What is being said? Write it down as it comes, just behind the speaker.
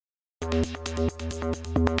The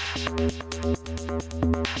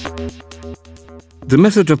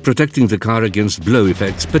method of protecting the car against blow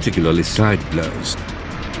effects, particularly side blows.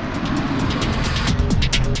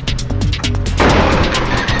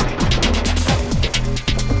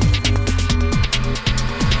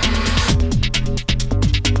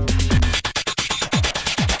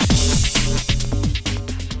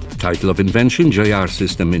 Title of invention: JR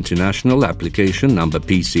System International, application number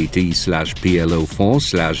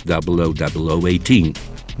PCT/PL04/000018.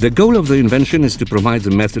 The goal of the invention is to provide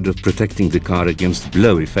the method of protecting the car against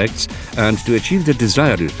blow effects and to achieve the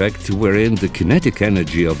desired effect wherein the kinetic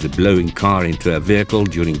energy of the blowing car into a vehicle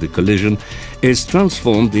during the collision is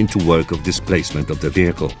transformed into work of displacement of the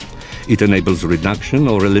vehicle. It enables reduction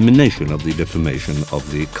or elimination of the deformation of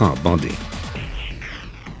the car body.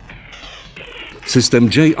 System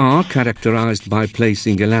JR characterized by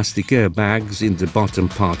placing elastic airbags in the bottom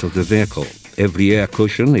part of the vehicle. Every air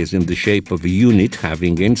cushion is in the shape of a unit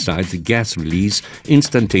having inside the gas release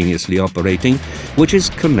instantaneously operating, which is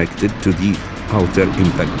connected to the outer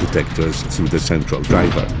impact detectors through the central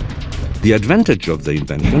driver. The advantage of the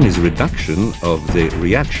invention is reduction of the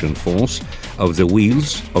reaction force of the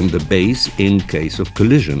wheels on the base in case of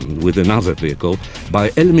collision with another vehicle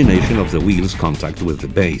by elimination of the wheel's contact with the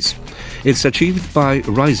base. It's achieved by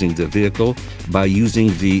rising the vehicle by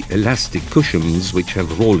using the elastic cushions which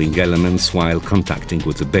have rolling elements while contacting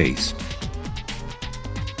with the base.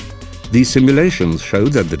 These simulations show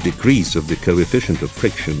that the decrease of the coefficient of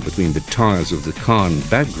friction between the tires of the car and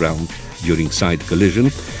background during side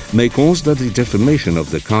collision may cause that the deformation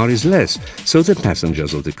of the car is less, so the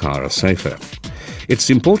passengers of the car are safer.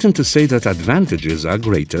 It's important to say that advantages are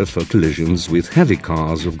greater for collisions with heavy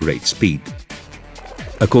cars of great speed.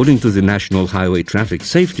 According to the National Highway Traffic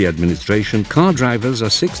Safety Administration, car drivers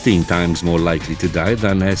are 16 times more likely to die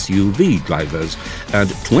than SUV drivers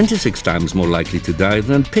and 26 times more likely to die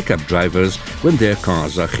than pickup drivers when their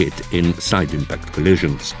cars are hit in side impact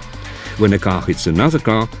collisions. When a car hits another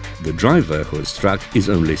car, the driver who is struck is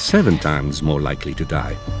only 7 times more likely to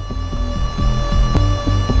die.